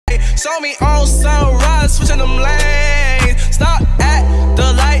Saw me on sunrise, switching them lanes. Stop at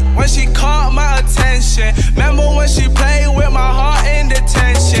the light when she caught my attention. Remember when she played with my heart in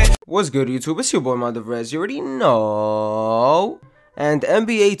detention. What's good, YouTube? It's your boy Mindofrez. You already know. And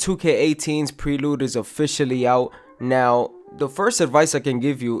NBA 2K18's Prelude is officially out. Now, the first advice I can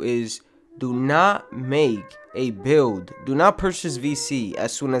give you is do not make a build. Do not purchase VC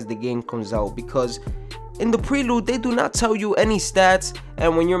as soon as the game comes out, because in the Prelude, they do not tell you any stats.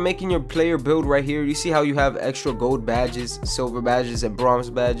 And when you're making your player build right here, you see how you have extra gold badges, silver badges, and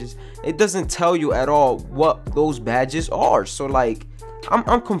bronze badges. It doesn't tell you at all what those badges are. So like,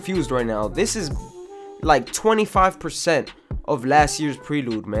 I'm confused right now. This is like 25% of last year's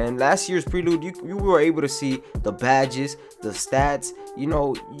Prelude, man. Last year's Prelude, you were able to see the badges, the stats. You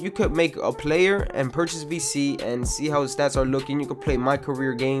know, you could make a player and purchase VC and see how his stats are looking. You could play My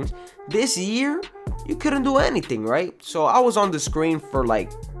Career games. This year, you couldn't do anything, right? So I was on the screen for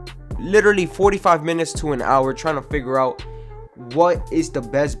like literally 45 minutes to an hour trying to figure out what is the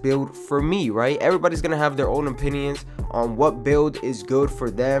best build for me, right? Everybody's gonna have their own opinions on what build is good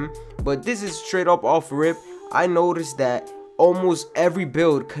for them, but this is straight up off rip. I noticed that almost every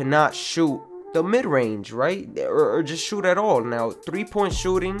build cannot shoot the mid-range, right? Or just shoot at all. Now, 3-point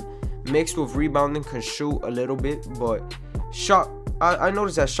shooting mixed with rebounding can shoot a little bit, but I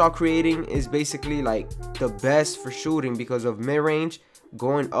noticed that shot creating is basically like the best for shooting because of mid-range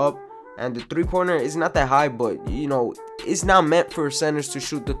going up, and the three-pointer is not that high, but you know, it's not meant for centers to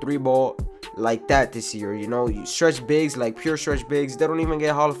shoot the three ball like that this year. You know, you stretch bigs, like pure stretch bigs, they don't even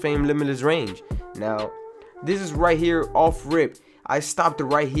get Hall of Fame limitless range. Now, this is right here off rip. I stopped it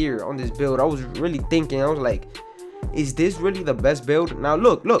right here on this build. I was really thinking, I was like, is this really the best build? Now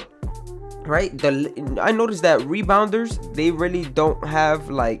look, right? I noticed that rebounders, they really don't have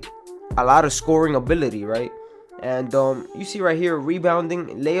like a lot of scoring ability, right? And you see right here, rebounding,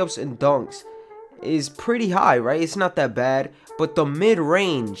 layups, and dunks is pretty high, right? It's not that bad, but the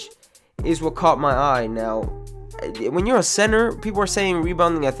mid-range is what caught my eye. Now, when you're a center, people are saying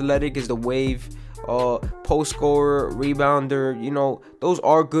rebounding athletic is the wave. Post scorer, rebounder, you know, those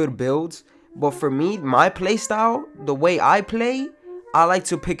are good builds, but for me, my play style, the way I play, I like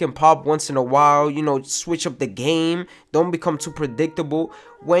to pick and pop once in a while, you know, switch up the game, don't become too predictable.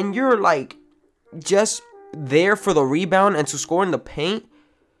 When you're like just there for the rebound and to score in the paint,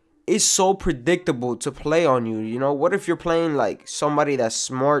 it's so predictable to play on you. You know, what if you're playing like somebody that's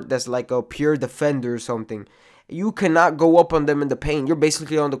smart, that's like a pure defender or something? You cannot go up on them in the paint. You're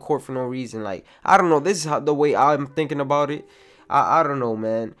basically on the court for no reason. Like, I don't know. This is how the way I'm thinking about it. I don't know,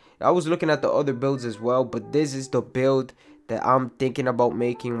 man. I was looking at the other builds as well, but this is the build that I'm thinking about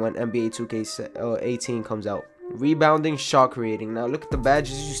making when NBA 2K18 comes out. Rebounding, shot creating. Now, look at the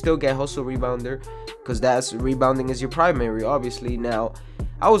badges. You still get hustle rebounder because that's rebounding is your primary, obviously. Now,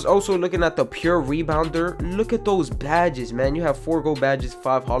 I was also looking at the pure rebounder. Look at those badges, man. You have 4 gold badges,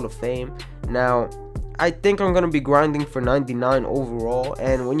 5 Hall of Fame. Now, I think I'm going to be grinding for 99 overall,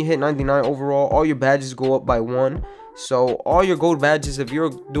 and when you hit 99 overall, all your badges go up by 1. So all your gold badges, if you're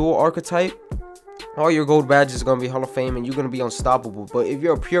a dual archetype, all your gold badges are going to be Hall of Fame and you're going to be unstoppable. But if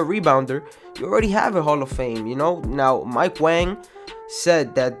you're a pure rebounder, you already have a Hall of Fame, you know. Now, Mike Wang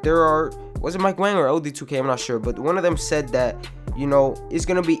said that there are, was it Mike Wang or LD2K? I'm not sure, but one of them said that, you know, it's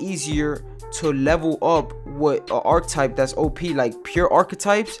going to be easier to level up with an archetype that's OP, like pure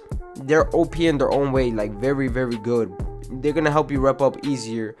archetypes. They're OP in their own way, like very, very good. They're gonna help you rep up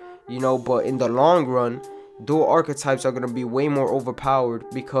easier, you know, but in the long run, dual archetypes are gonna be way more overpowered,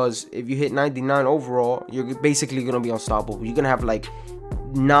 because if you hit 99 overall, you're basically gonna be unstoppable. You're gonna have like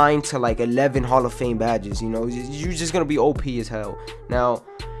 9 to like 11 Hall of Fame badges, you know. You're just gonna be OP as hell. Now,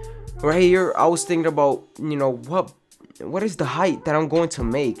 right here, I was thinking about, you know, what is the height that I'm going to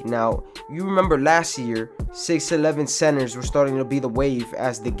make. Now, you remember last year, 6'11" centers were starting to be the wave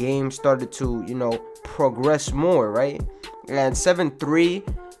as the game started to, you know, progress more, right? And 7'3",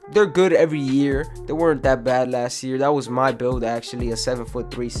 they're good every year. They weren't that bad last year. That was my build, actually, a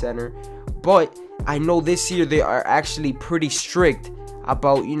 7'3" center. But I know this year they are actually pretty strict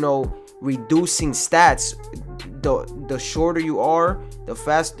about, you know, reducing stats. The shorter you are,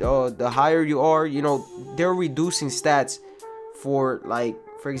 the higher you are, you know, they're reducing stats for, like,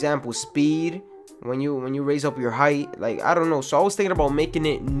 for example, speed. When you raise up your height, like, I don't know. So I was thinking about making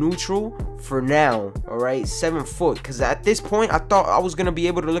it neutral for now, all right, 7 foot, because at this point I thought I was gonna be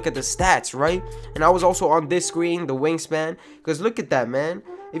able to look at the stats, right? And I was also on this screen, the wingspan, because look at that, man.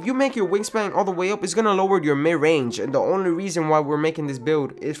 If you make your wingspan all the way up, it's gonna lower your mid-range, and the only reason why we're making this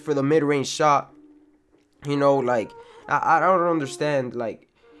build is for the mid-range shot. You know, like, I don't understand. Like,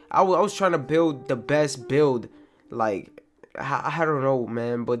 I was trying to build the best build, like, I don't know,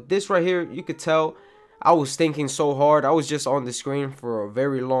 man. But this right here, you could tell I was thinking so hard. I was just on the screen for a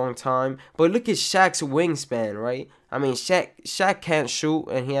very long time. But look at Shaq's wingspan, right? I mean, Shaq can't shoot,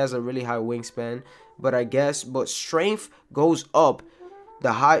 and he has a really high wingspan. But I guess, but strength goes up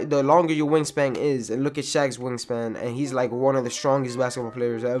the longer your wingspan is. And look at Shaq's wingspan, and he's like one of the strongest basketball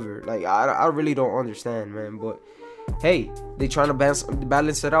players ever. Like, I really don't understand, man. But hey, they trying to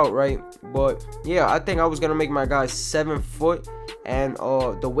balance it out, right? But yeah, I think I was gonna make my guy 7 foot, and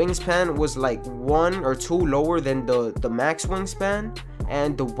the wingspan was like 1 or 2 lower than the max wingspan,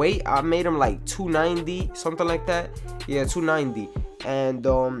 and the weight I made him like 290, something like that. Yeah, 290.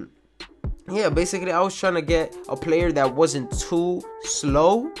 And yeah, basically I was trying to get a player that wasn't too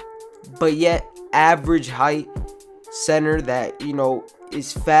slow, but yet average height center that, you know,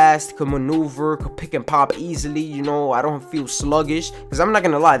 is fast, can maneuver, could pick and pop easily. You know, I don't feel sluggish, because I'm not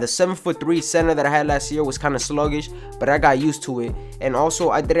gonna lie, the 7'3" center that I had last year was kind of sluggish, but I got used to it. And also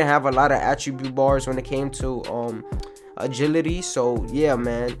I didn't have a lot of attribute bars when it came to agility. So yeah,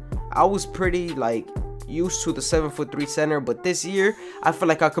 man, I was pretty like used to the 7'3" center. But this year I feel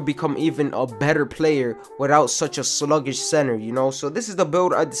like I could become even a better player without such a sluggish center, you know. So this is the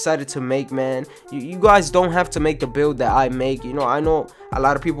build I decided to make, man. You guys don't have to make the build that I make. You know, I know a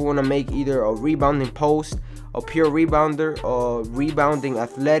lot of people want to make either a rebounding post, a pure rebounder, or rebounding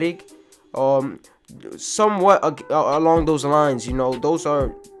athletic, somewhat along those lines. You know, those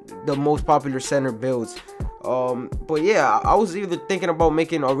are the most popular center builds. But yeah, I was either thinking about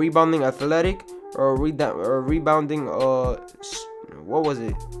making a rebounding athletic or rebounding what was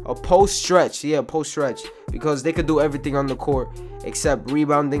it, a post stretch. Yeah, post stretch, because they could do everything on the court except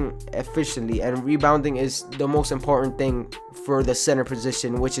rebounding efficiently, and rebounding is the most important thing for the center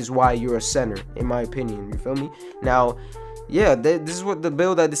position, which is why you're a center, in my opinion. You feel me? Now yeah, this is what the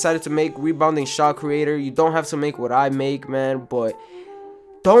build I decided to make, rebounding shot creator. You don't have to make what I make, man, but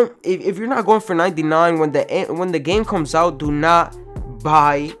don't, if you're not going for 99 when the game comes out, do not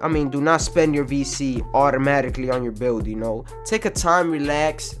spend your VC automatically on your build. You know, take a time,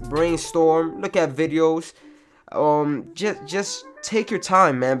 relax, brainstorm, look at videos. Just take your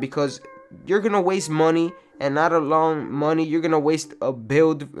time, man, because you're gonna waste money, and not alone money, you're gonna waste a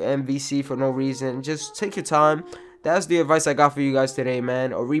build and VC for no reason. Just take your time. That's the advice I got for you guys today,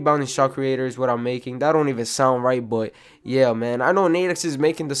 man. A rebounding shot creator is what I'm making. That don't even sound right, but yeah, man. I know Nadex is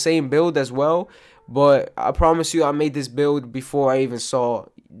making the same build as well, but I promise you I made this build before I even saw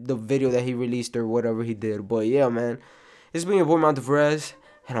the video that he released or whatever he did. But yeah, man, it's been your boy Mindofrez,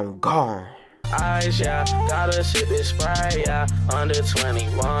 and I'm gone. Eyes, yeah, gotta sip this Sprite, yeah, under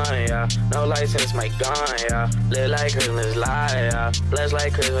 21, yeah, no license, my gun, yeah, live like Christmas light, yeah, blessed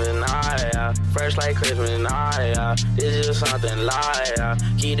like Christmas night, yeah, fresh like Christmas night, yeah, this is something light, yeah,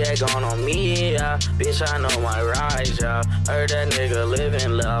 keep that gun on me, yeah, bitch, I know my rights, yeah, heard that nigga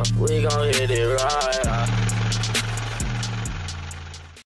living love, we gon' hit it right.